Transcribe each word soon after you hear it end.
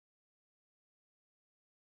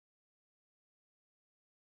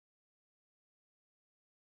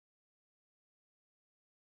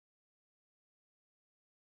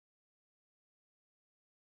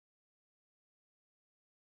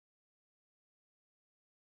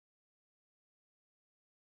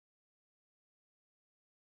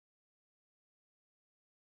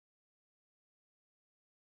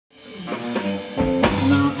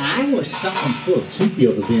was shopping for a suit the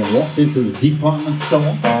other day and walked into the department store.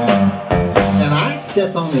 And I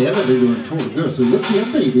stepped on the elevator and told the girl, so look here,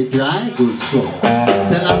 baby, dry goods store.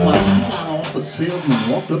 Then when I got off, the salesman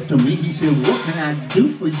walked up to me. He said, what can I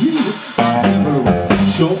do for you? I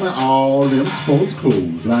said, show me all them sports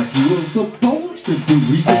clothes like you were supposed to do.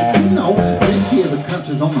 He said, you know, this here the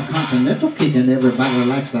country's on the continental kick and everybody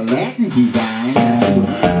likes the Latin design. I said,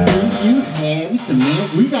 do you have some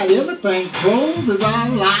man? We got everything. Clothes is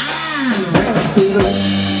online.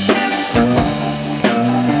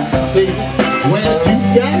 When you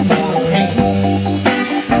got it on hand.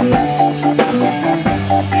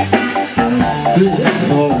 See, I'm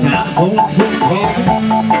going to party.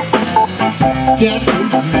 Get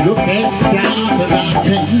look as sharp as I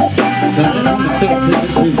can. Now that's when the fella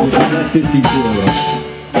said this is like this he did.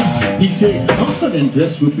 He said confident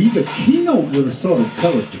dress would be the keynote with a sort of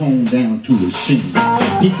color toned down to a sheen.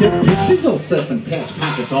 He said picture yourself and patch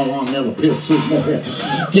pockets all on never pill suit more hair.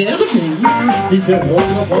 Yeah, he said hold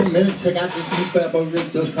up 1 minute, check out this new fabric that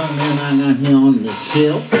just come in out here on the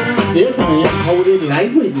shelf. There's an imported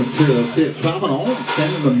lightweight material. Said drop it on,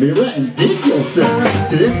 stand in the mirror and dig yourself.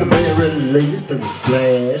 So this the very latest of the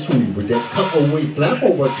splash weave with that cut-away flap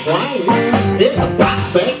over twice. There's a box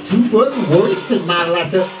back, 2-button waist in my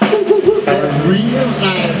life. That's real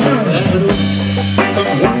nice.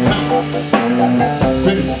 One time.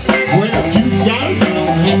 When you got it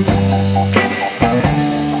on him.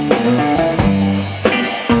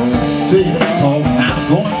 See, oh, I'm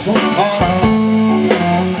going to party.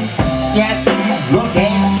 Got to look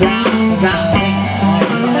as strong as I think.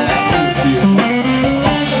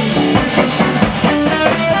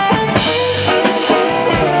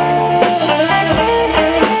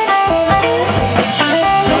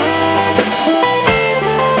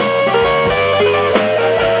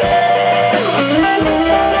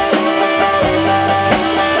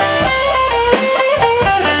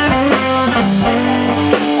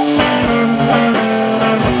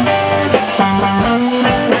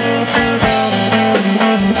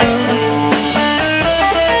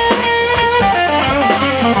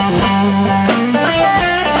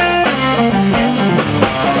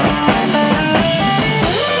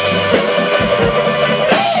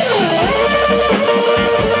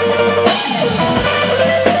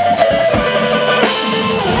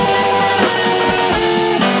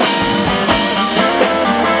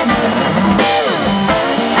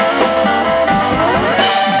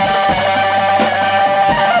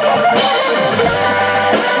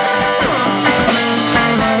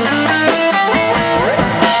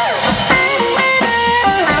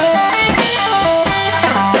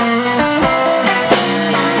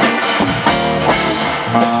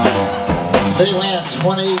 They wear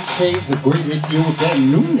 28 shades of gray this year with that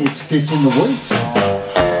new knit stitch in the waist.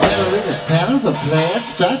 Well, latest patterns of plaid,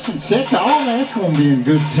 stripes, and checks, all that's gonna be in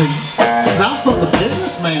good taste. Now for the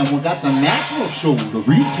businessman, we got the natural shoulder,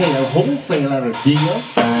 retail, wholesale at a deal.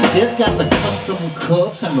 It's got the custom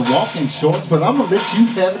cuffs and the walking shorts, but I'm gonna let you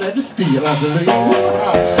have it at a steal, I believe.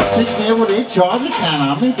 Just there where they charge a kind,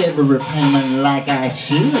 I'll make every repayment like I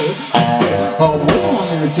should. Oh, wait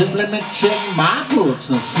a minute, just let me check my books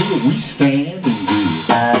and see where we stand in good.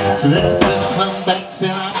 So then the friend come back,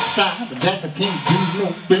 said I'm sorry, but Jack, I can't do no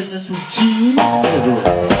business with you.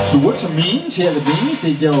 So what you mean, Shelly Bean? He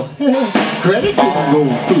said, yo, credit didn't go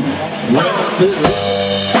through. Well,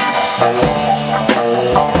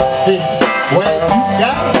 well, you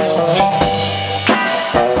got it.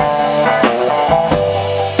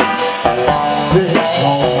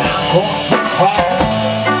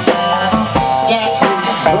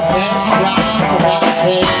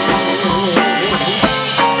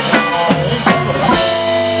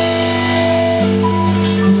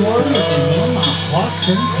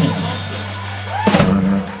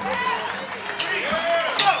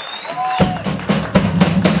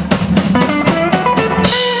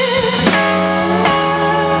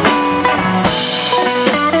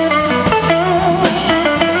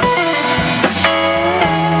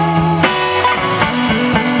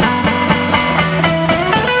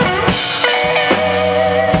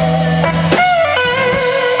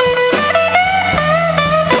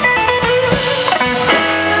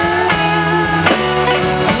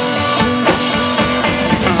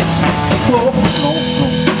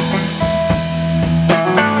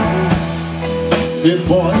 The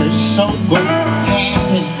boy is so good,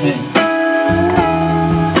 hand in hand.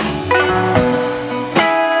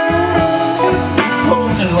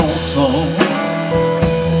 Broken lonesome.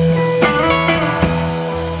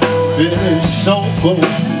 It is so good,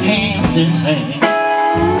 hand in hand.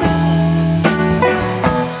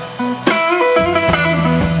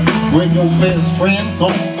 When your best friend's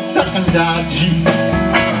gone, ducking without you.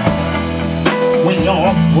 When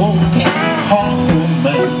your broken heart will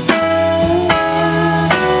make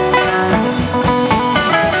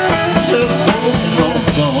just broken on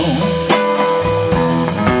song.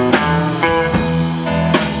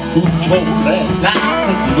 Who told that lie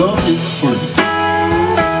that love is free?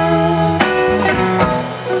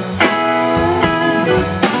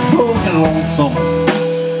 Broken on song.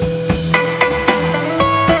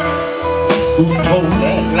 Who told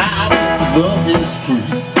that lie that love is free?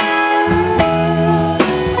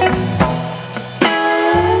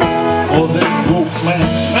 Oh, that broke man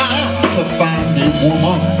trying to find a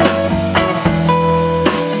woman.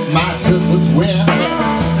 My sisters wear that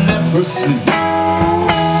leprosy.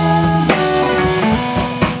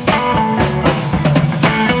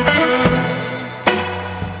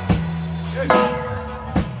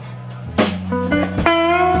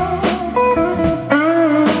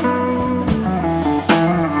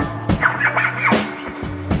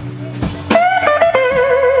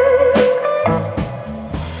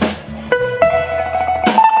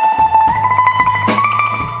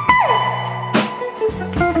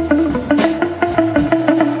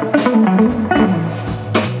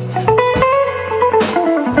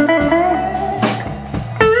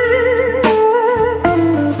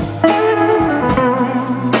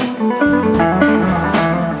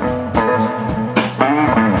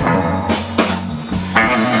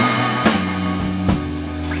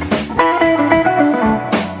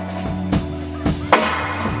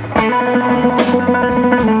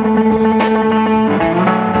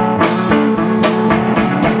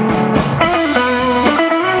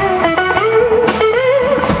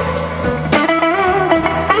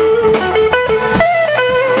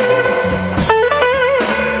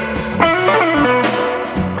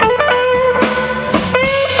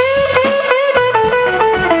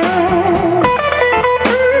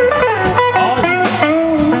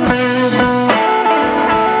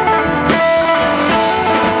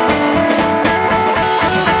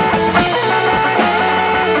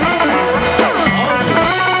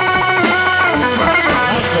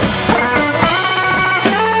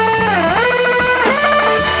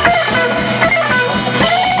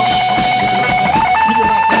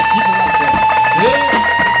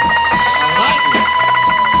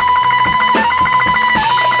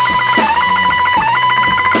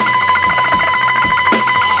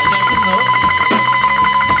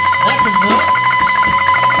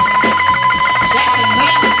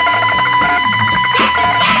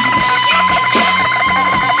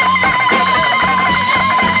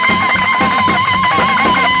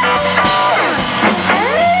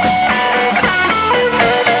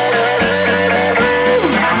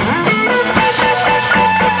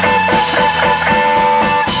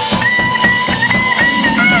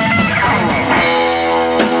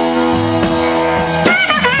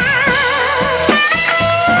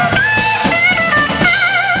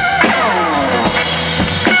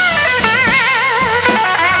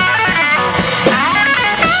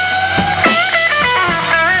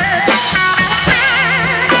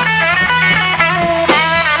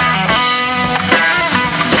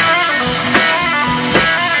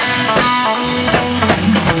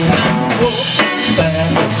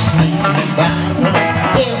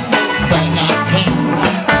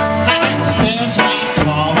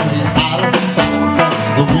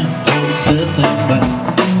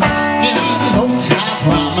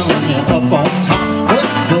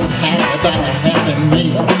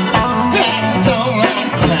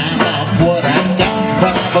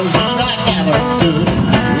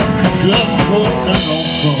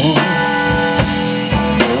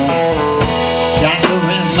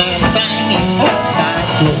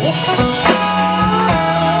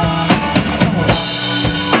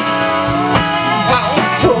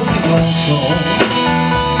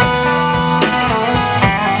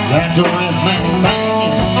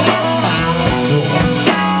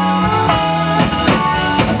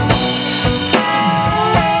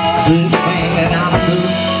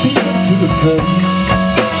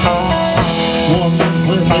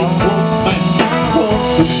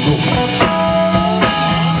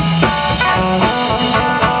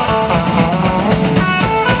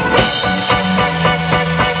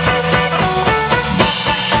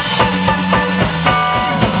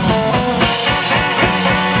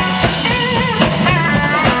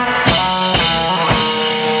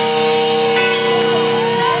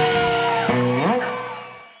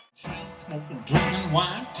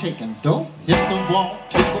 Taking dope, hit the wall,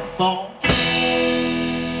 took a fall.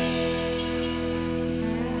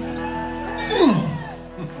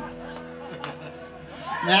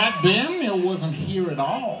 Now, damn near wasn't here at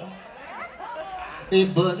all. Hey,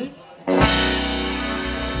 buddy, I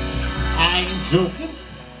ain't joking.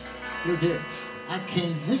 Look here, I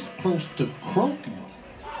came this close to croaking,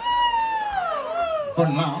 but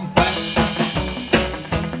now I'm back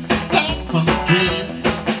from the dead.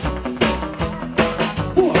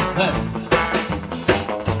 Who am back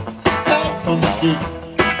from the dead.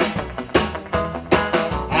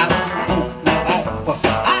 I don't know no off, but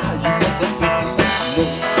I never been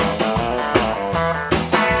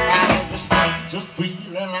I just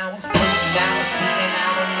feeling I was feeling down, feeling I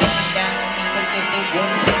was looking down on me, but they say what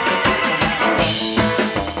is it?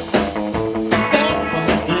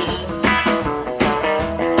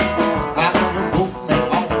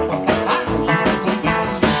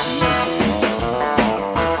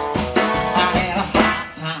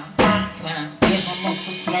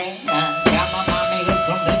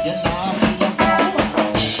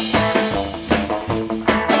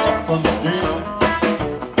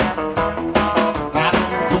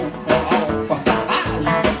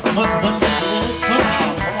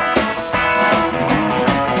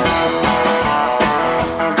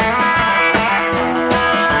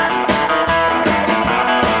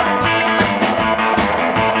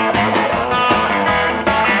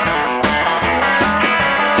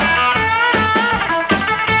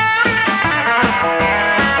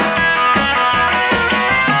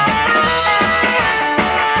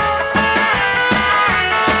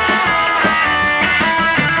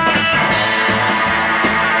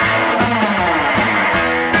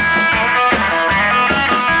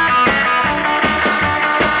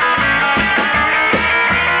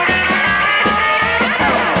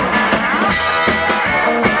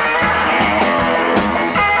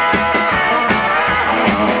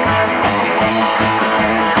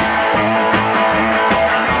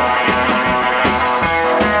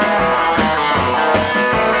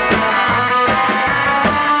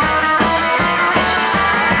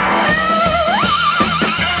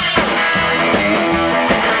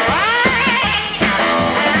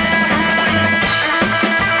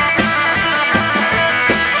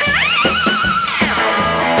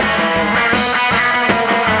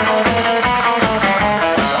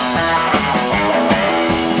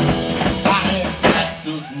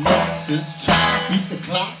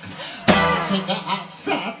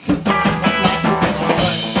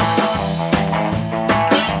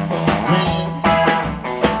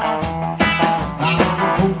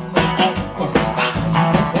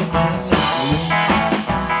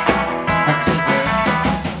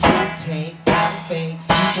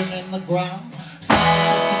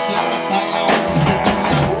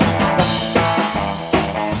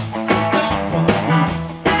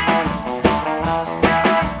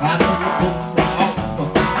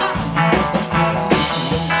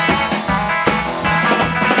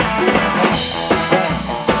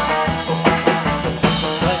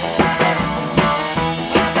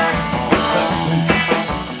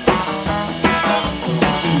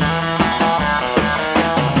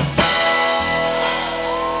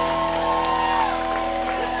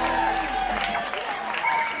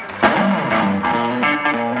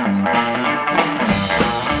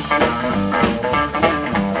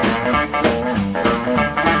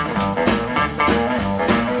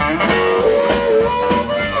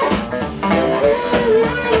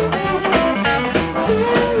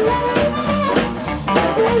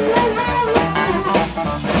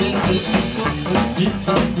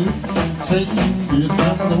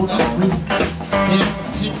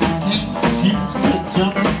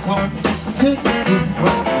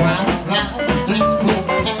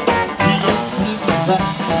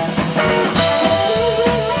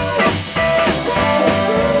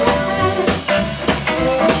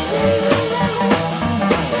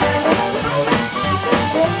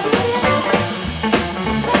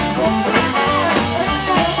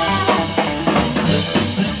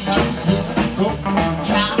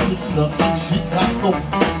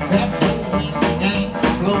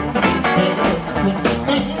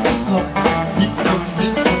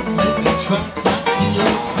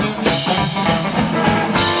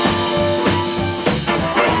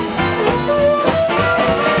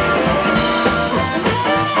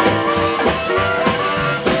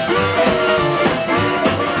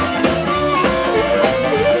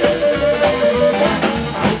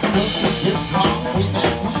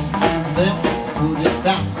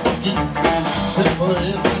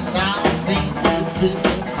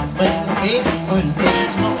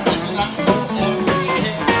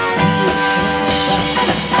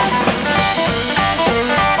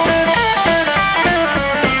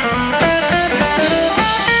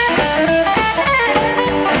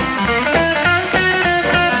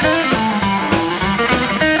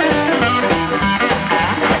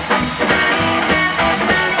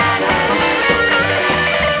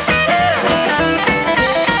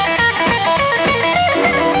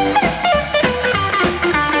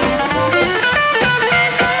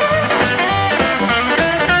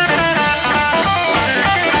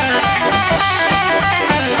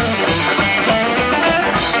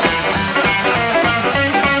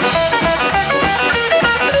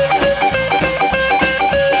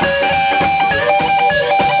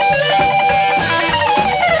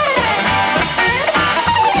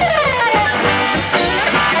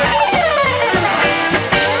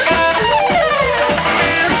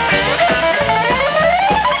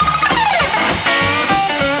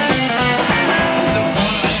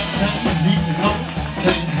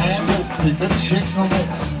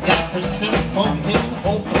 to sing for his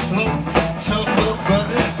overflow. Tell your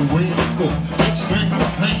brother the way to go. Extreme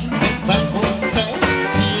pain, like what's that?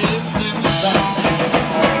 He is living life.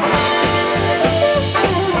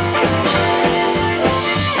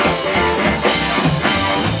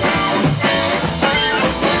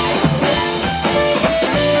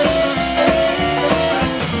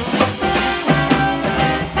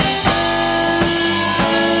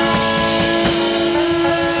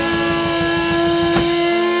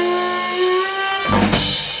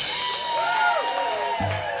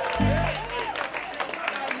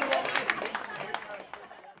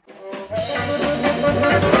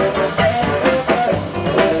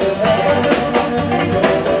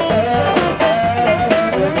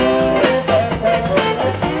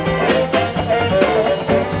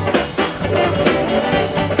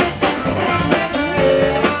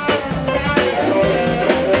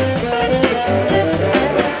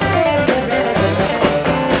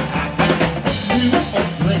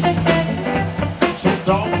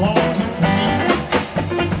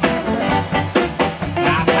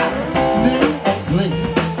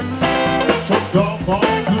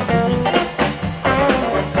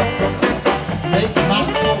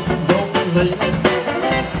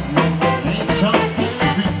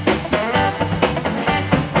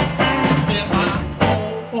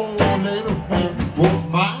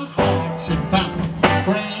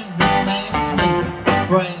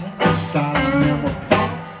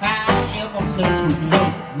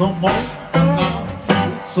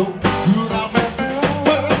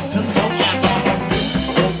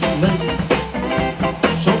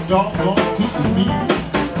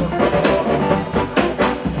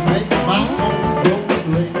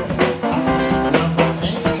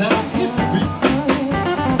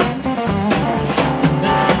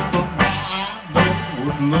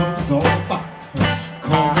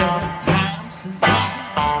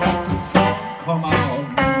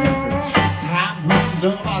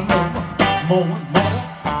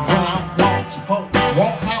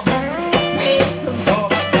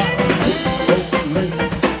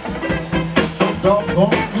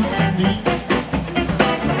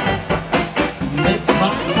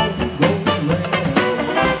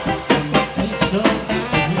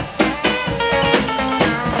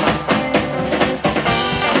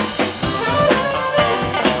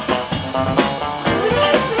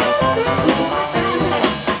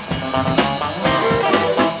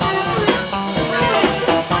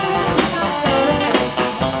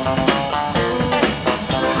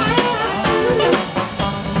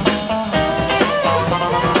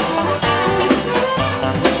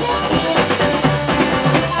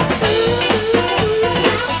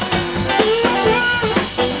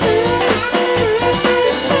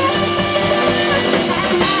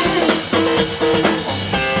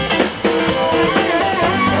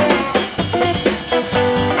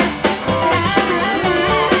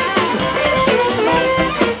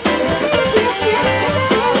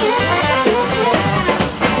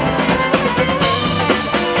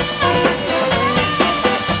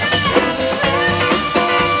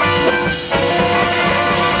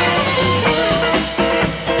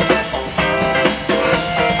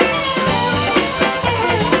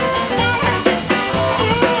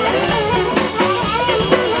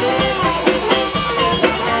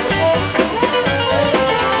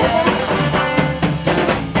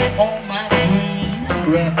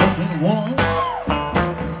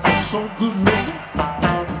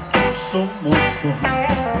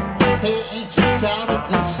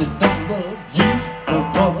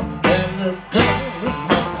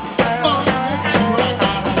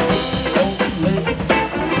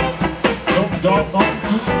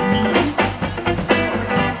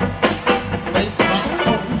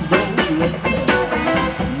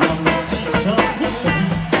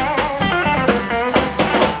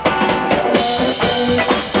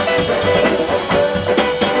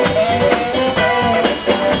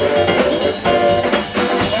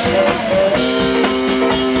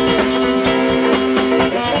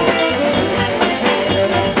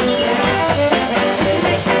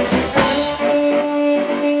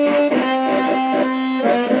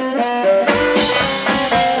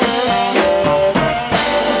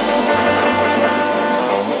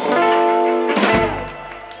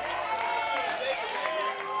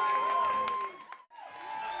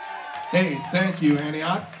 Hey, thank you,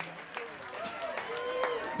 Antioch.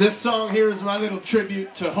 This song here is my little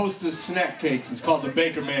tribute to Hostess Snack Cakes. It's called the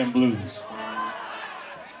Baker Man Blues.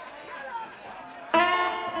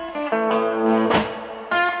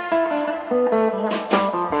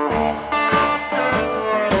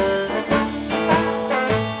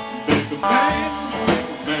 Baker man,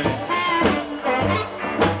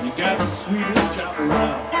 you got the sweetest job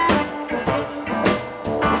around.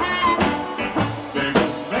 Baker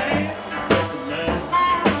man,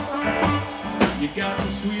 you got the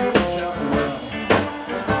sweetest job around.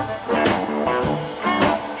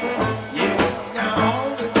 Yeah, now all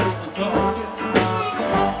the kids are talking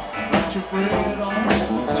about your bread all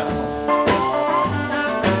over town.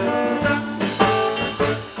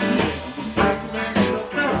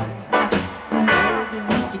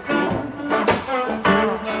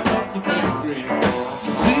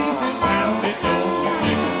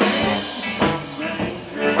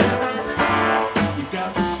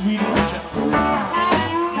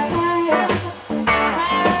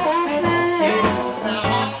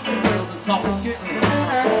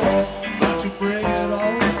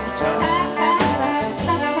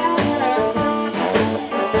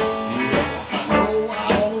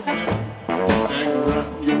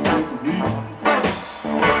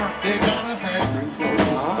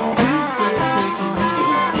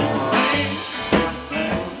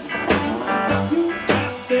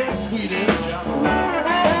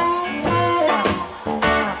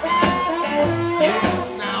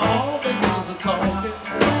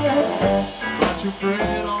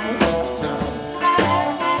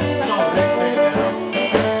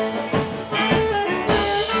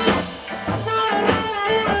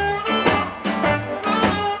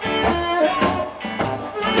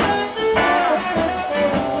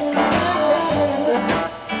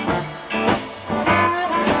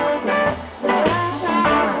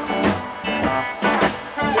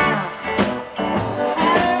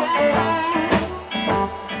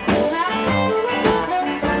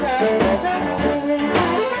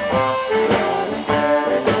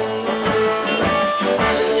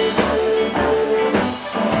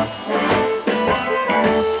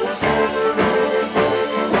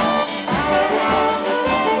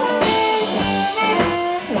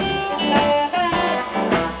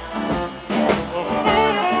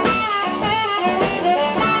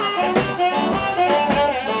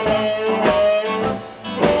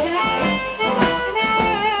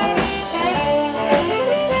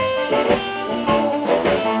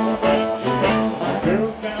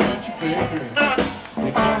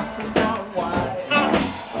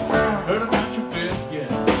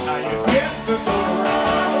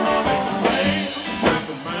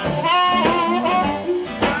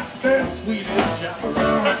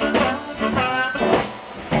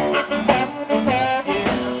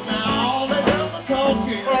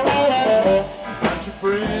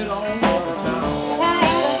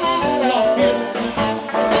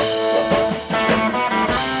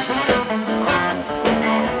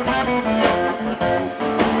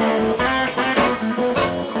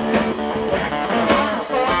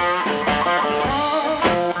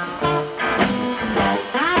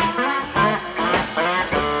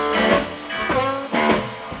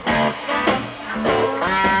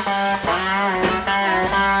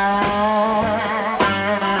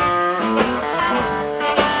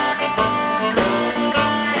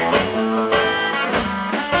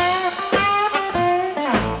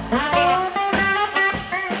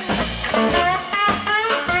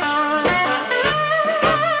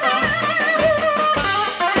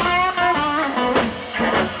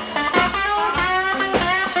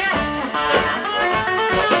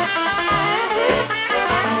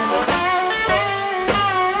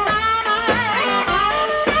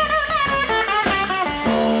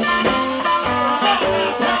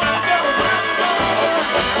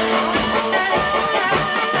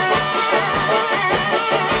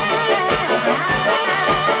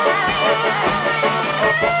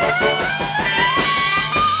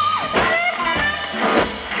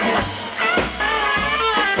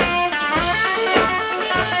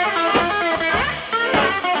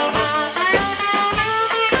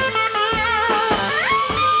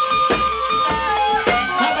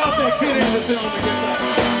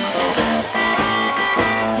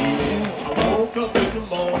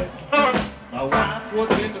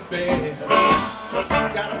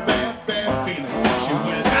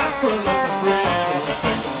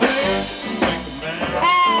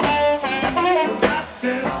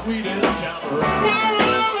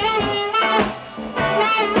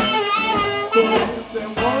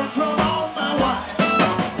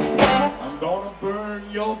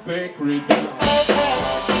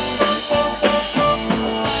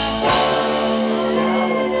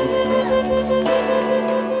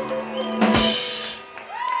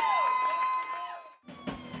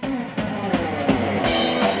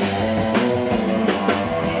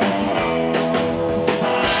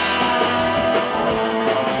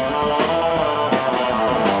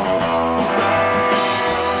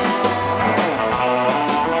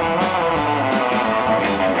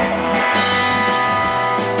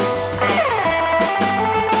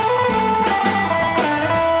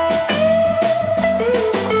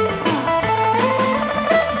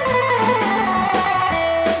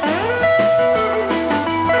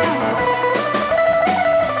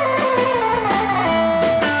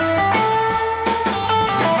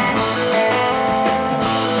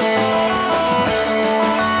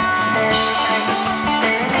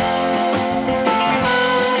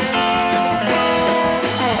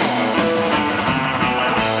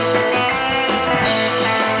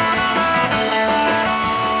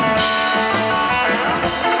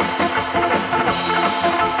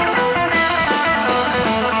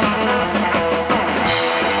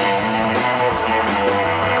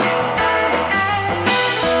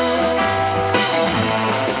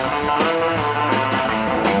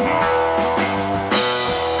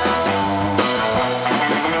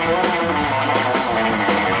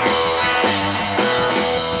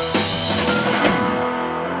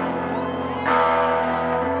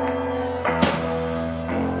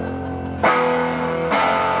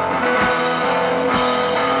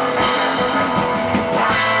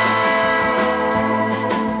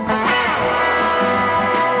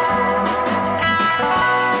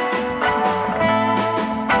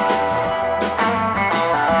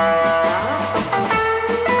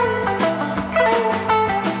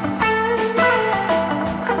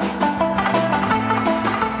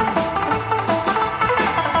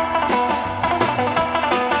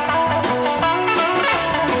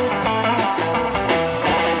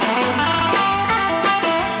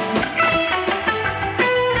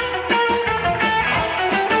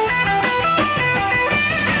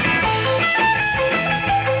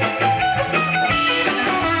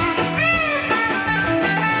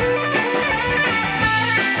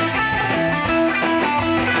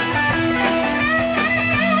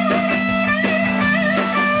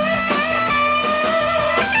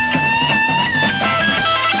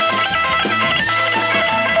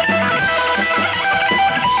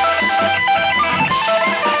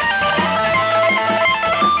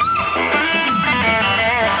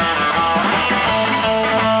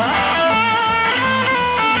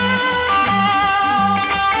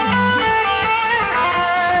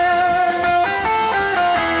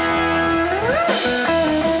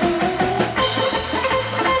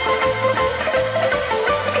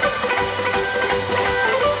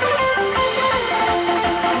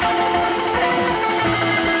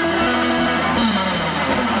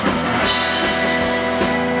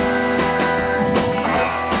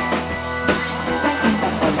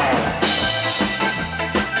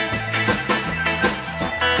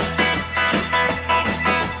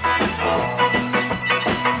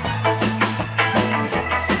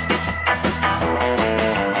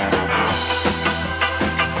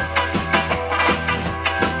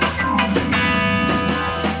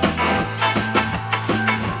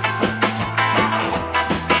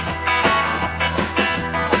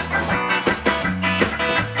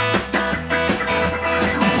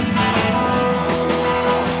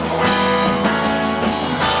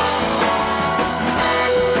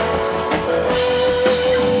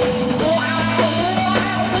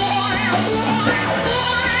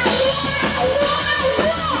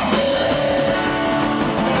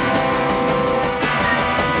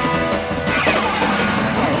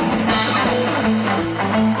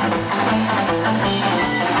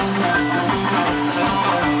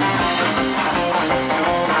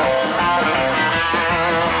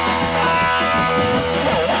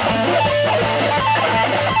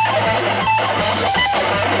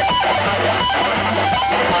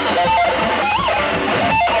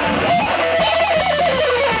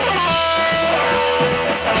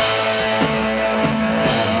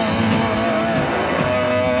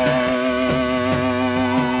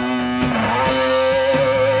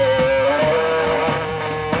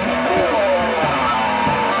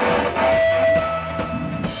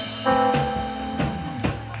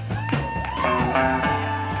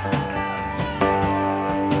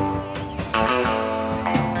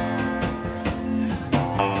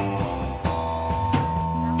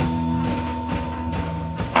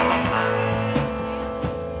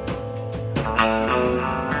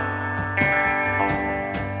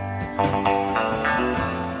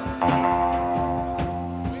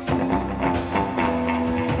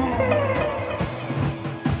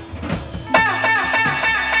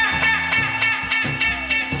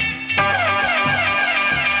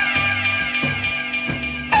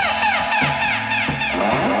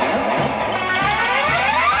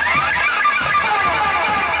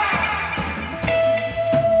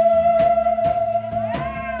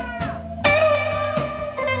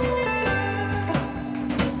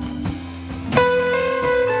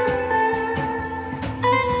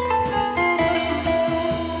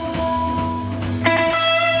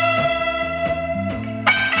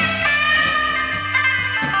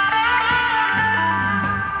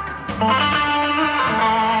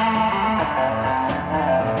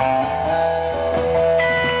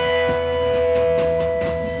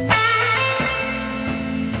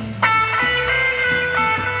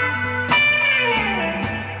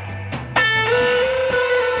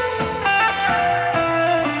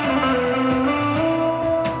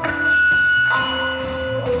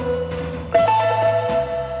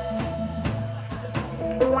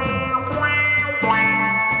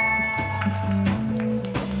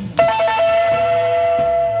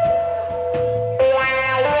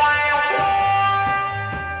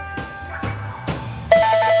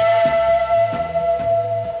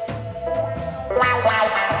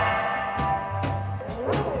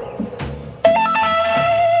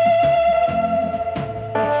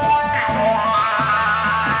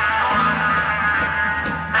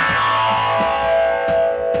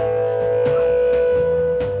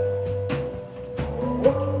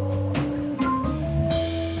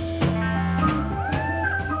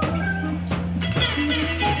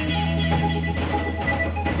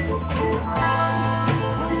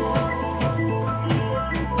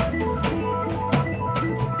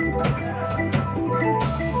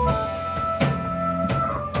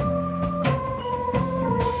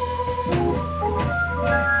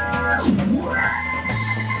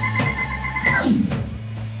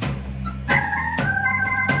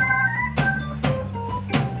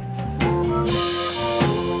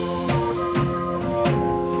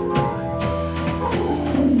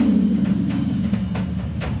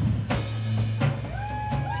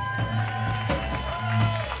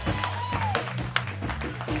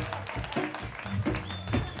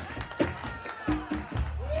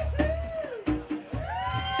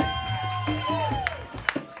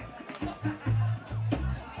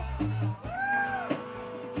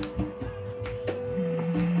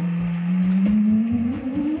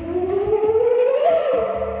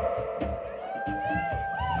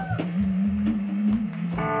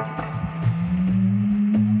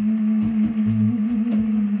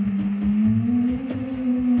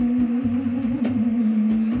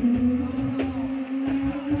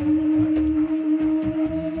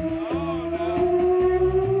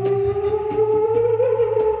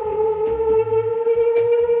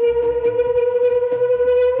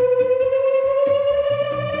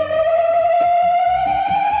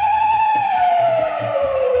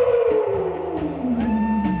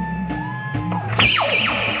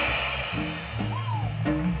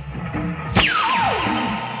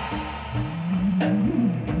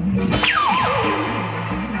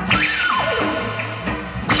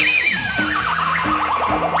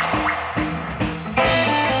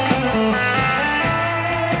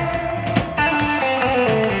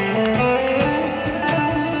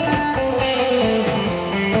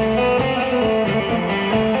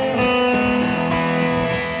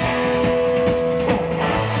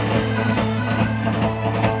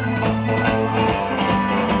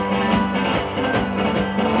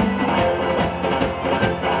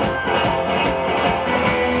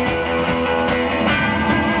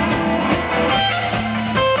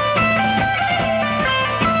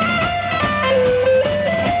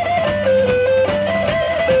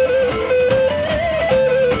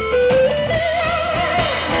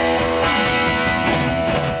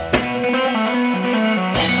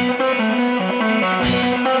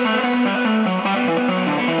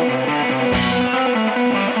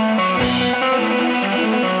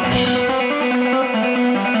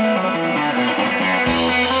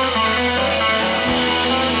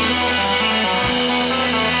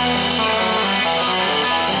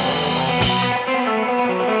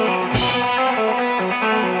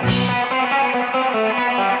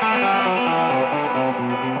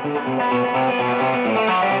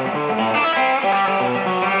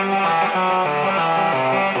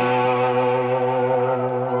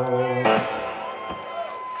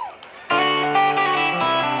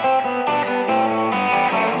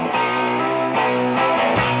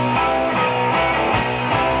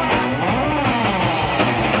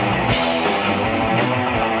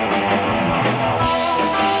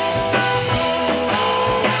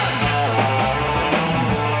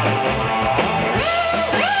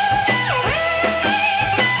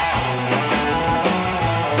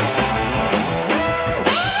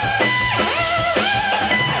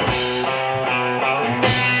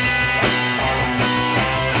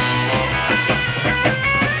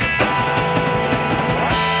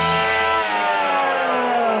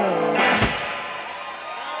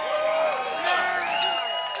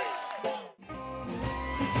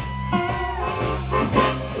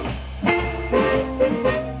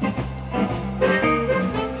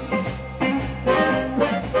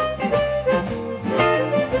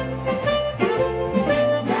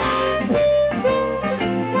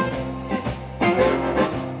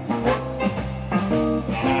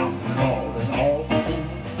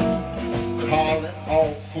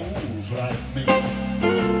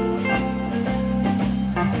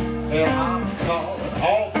 And I'm calling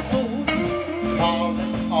all fools,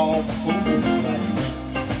 calling all fools like me.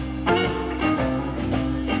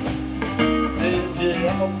 If you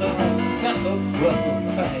ever been a sucker,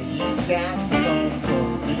 brother, you got to know from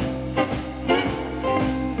me.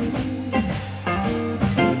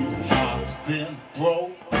 Sweetheart's been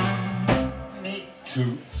broke, me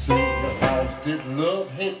too. Say you lost it, love,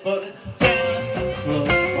 hate, but it's time to club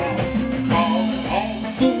out. Calling all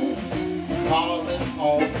fools, calling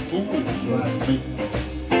all fools like me.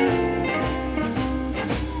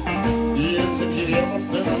 Yes, if you ever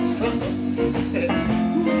been a sucker,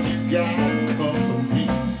 you gotta come to me.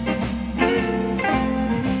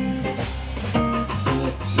 So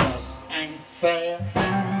it just ain't fair.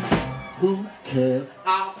 Who cares?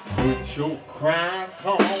 I'll quit your crying.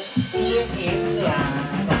 Come on, get in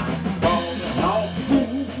line. I'm calling all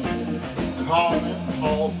fools, calling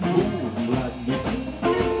all fools like me.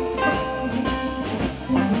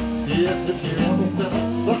 Yes, if you ever been a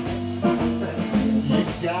sucker, you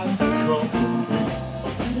got to come to me.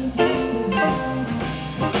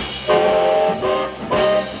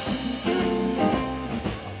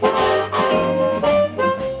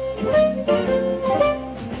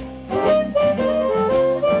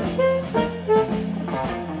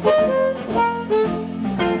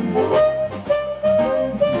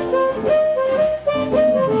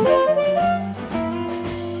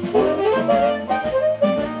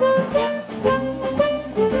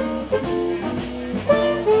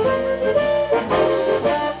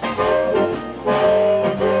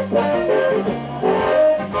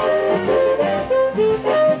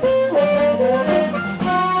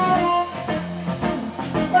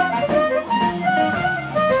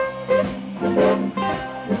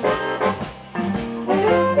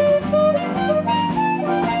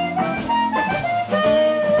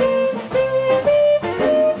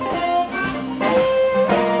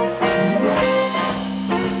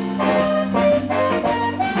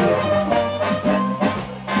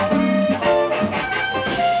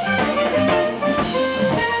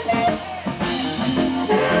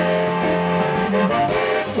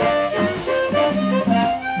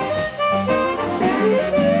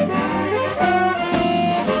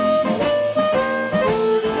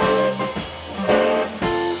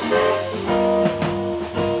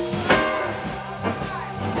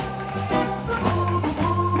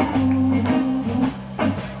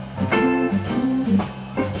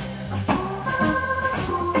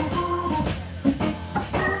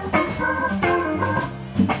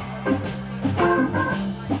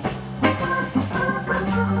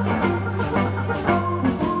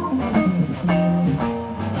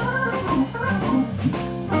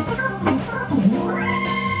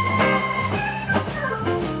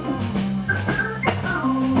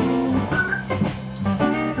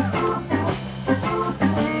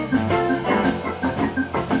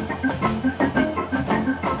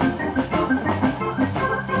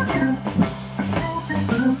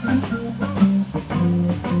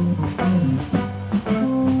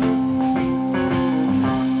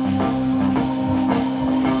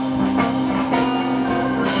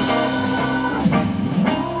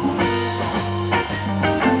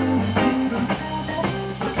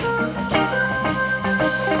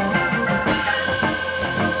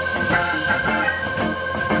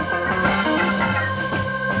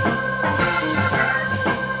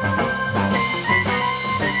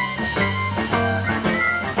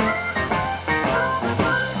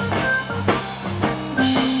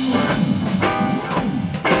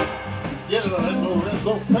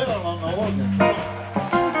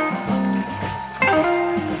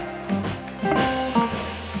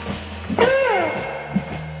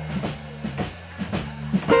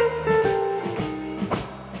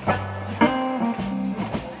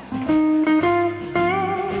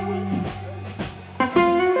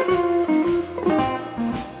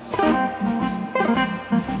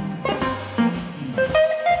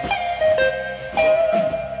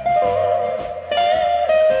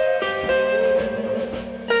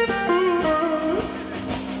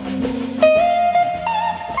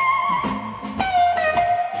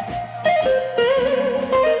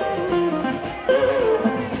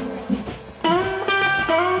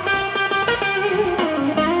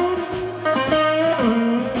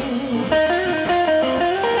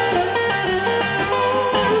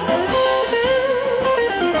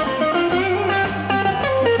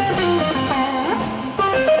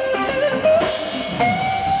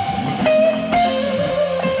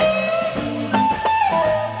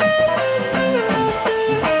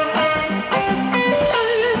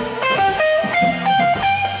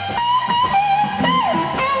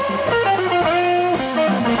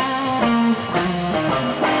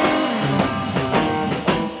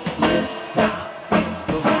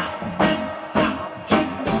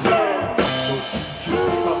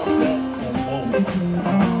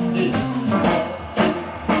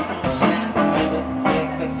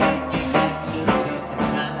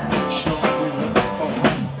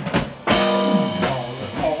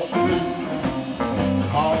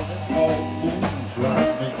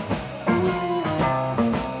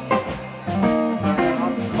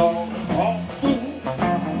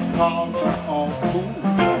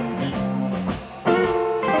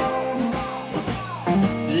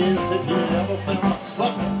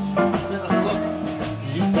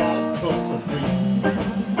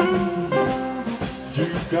 You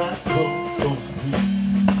got company.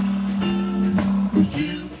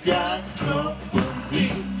 You got company.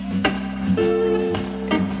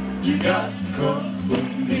 You got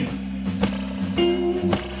company.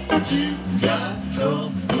 You got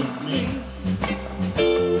company.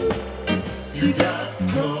 You got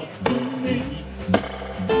company.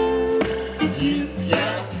 You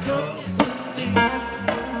got company.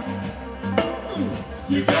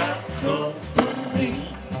 You got company.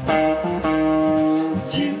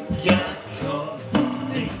 You got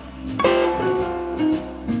company.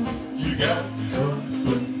 You got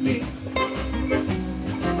company.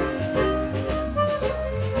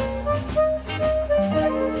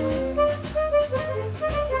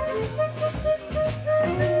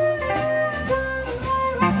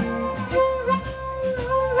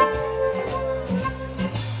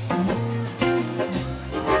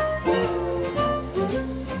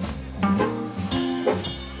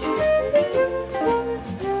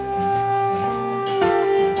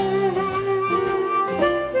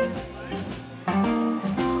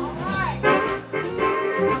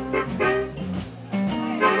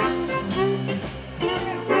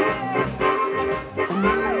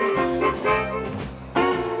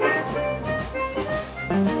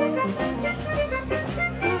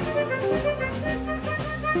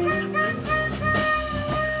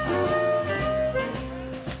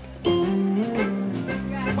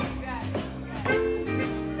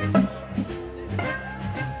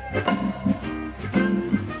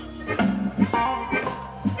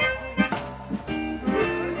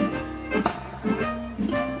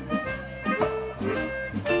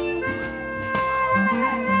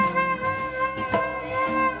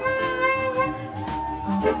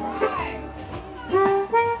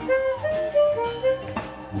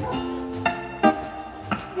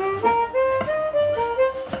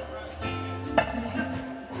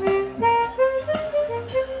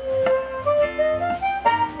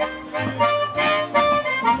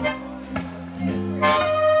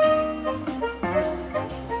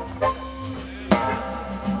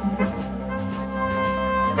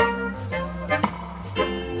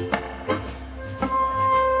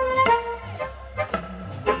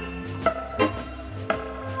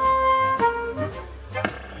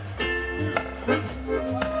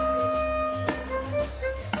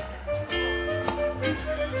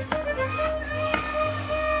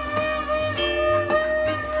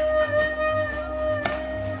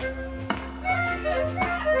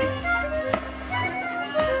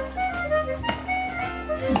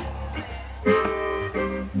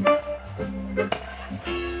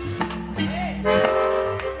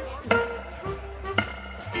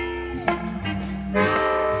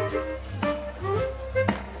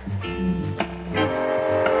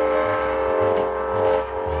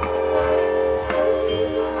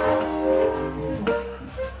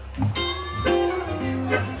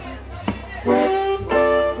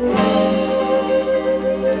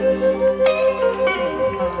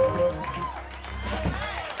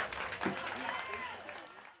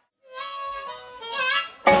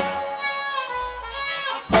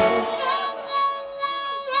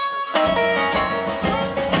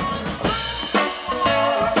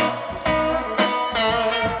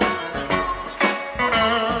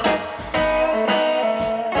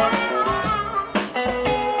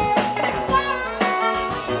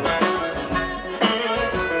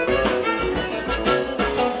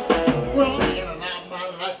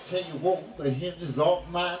 The hinges off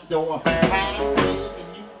my door. I'm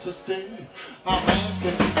begging you to stay. I'm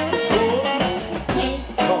asking you to go. You can't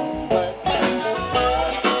come back.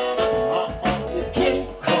 You can't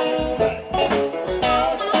come back.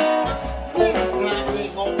 This time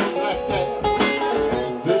ain't gonna be like that.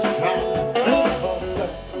 This time ain't come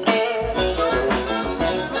back.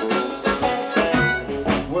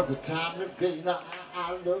 Was a time to gain. I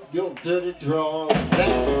love your dirty drawers.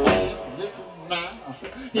 This is now.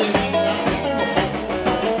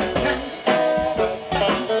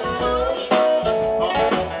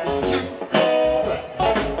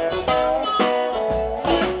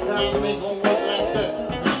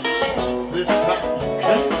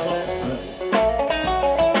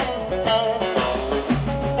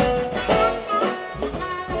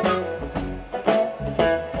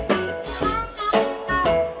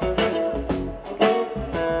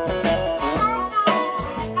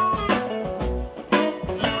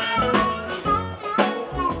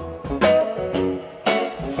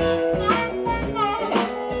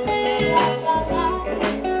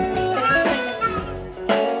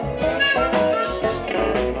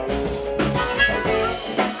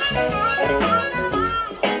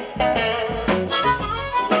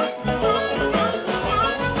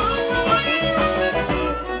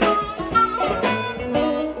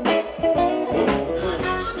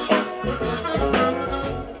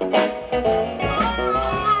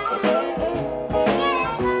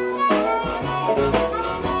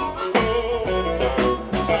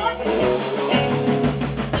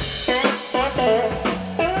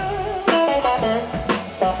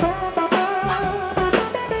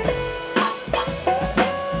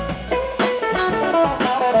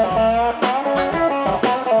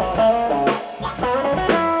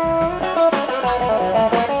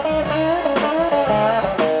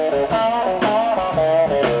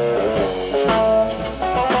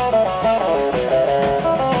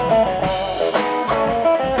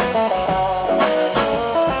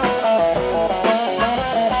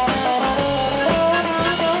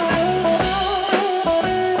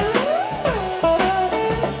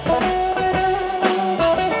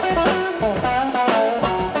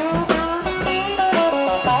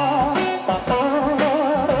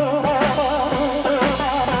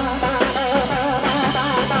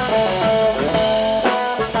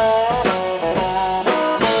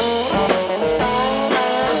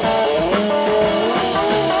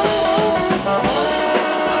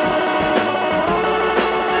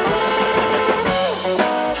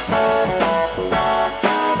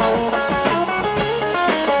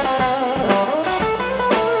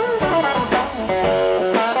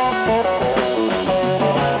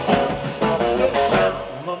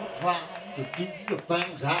 gonna try to do the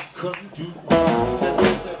things I couldn't do. Said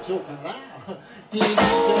they're joking loud. Did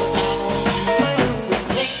you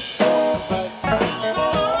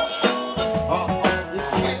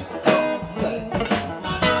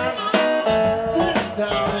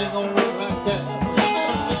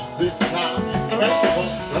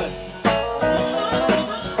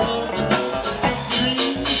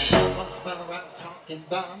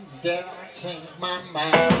did I change my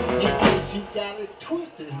mind? Because you got it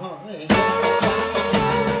twisted, honey.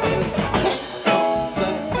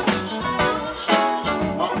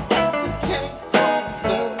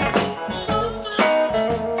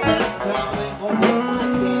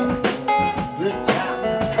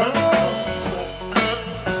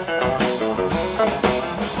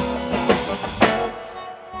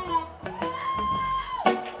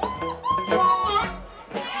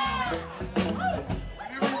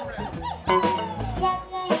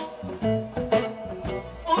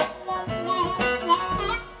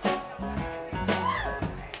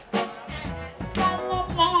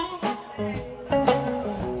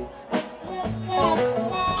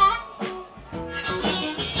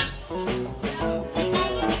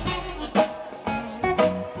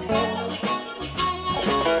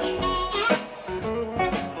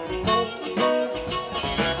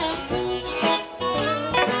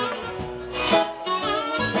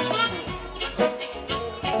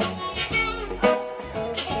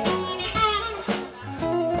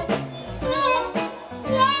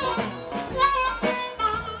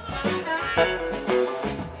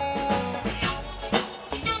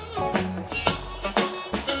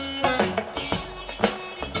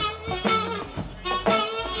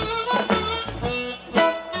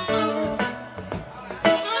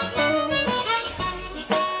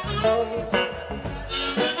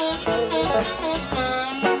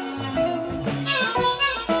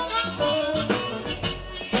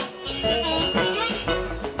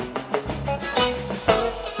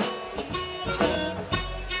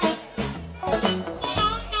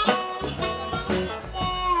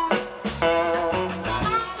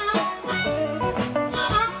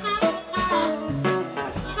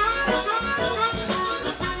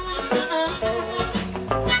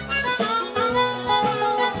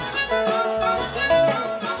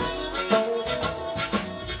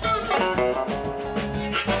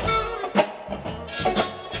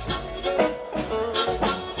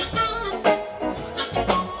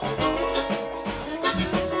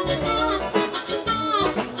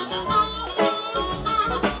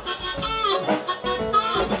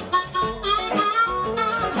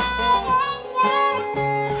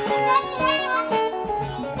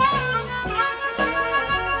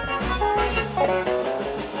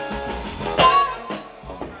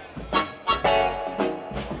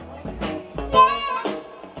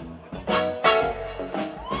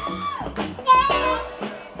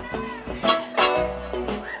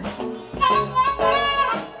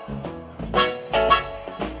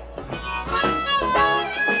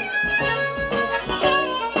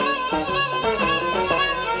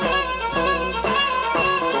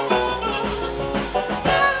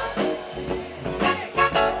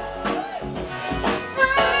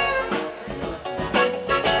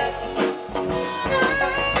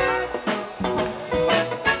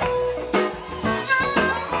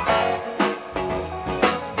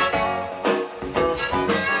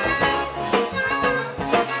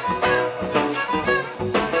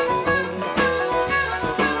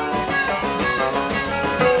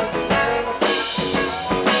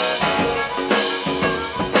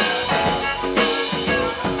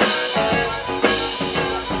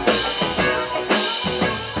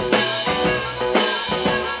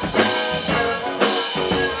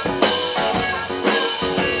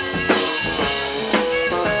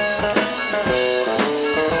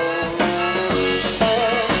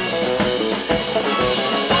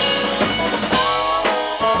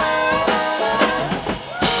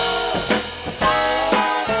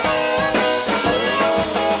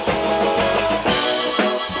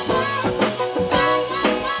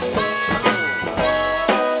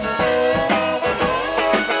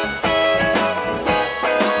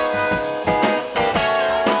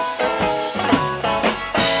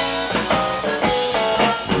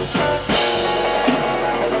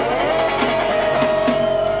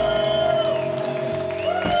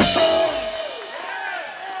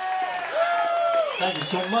 Thank you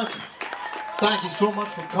so much. Thank you so much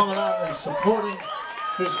for coming out and supporting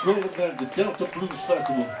this great event, the Delta Blues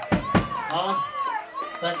Festival.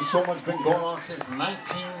 Thank you so much. Been going on since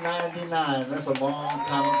 1999. That's a long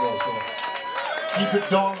time ago. So keep it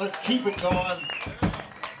going. Let's keep it going.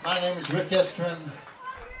 My name is Rick Estrin.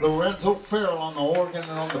 Lorenzo Farrell on the organ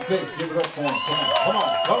and on the bass. Give it up for him. Come on, come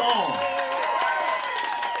on, come on.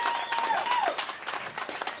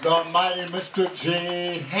 The mighty Mr.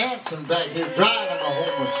 J. Hansen back here driving the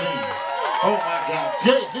whole machine. Oh my God,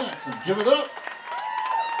 J. Hansen, give it up.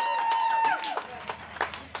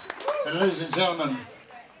 And ladies and gentlemen,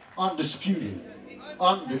 undisputed,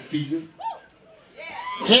 undefeated,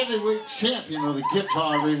 heavyweight champion of the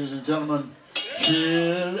guitar, ladies and gentlemen,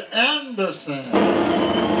 Kid Anderson.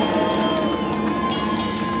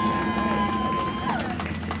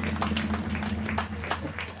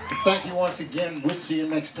 Thank you once again. We'll see you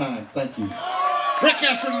next time. Thank you. Rick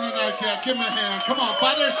Estrin The Nightcats, give him a hand. Come on,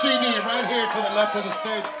 buy their CD right here to the left of the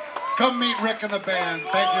stage. Come meet Rick and the band.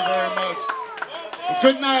 Thank you very much. Well,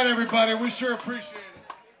 good night, everybody. We sure appreciate it.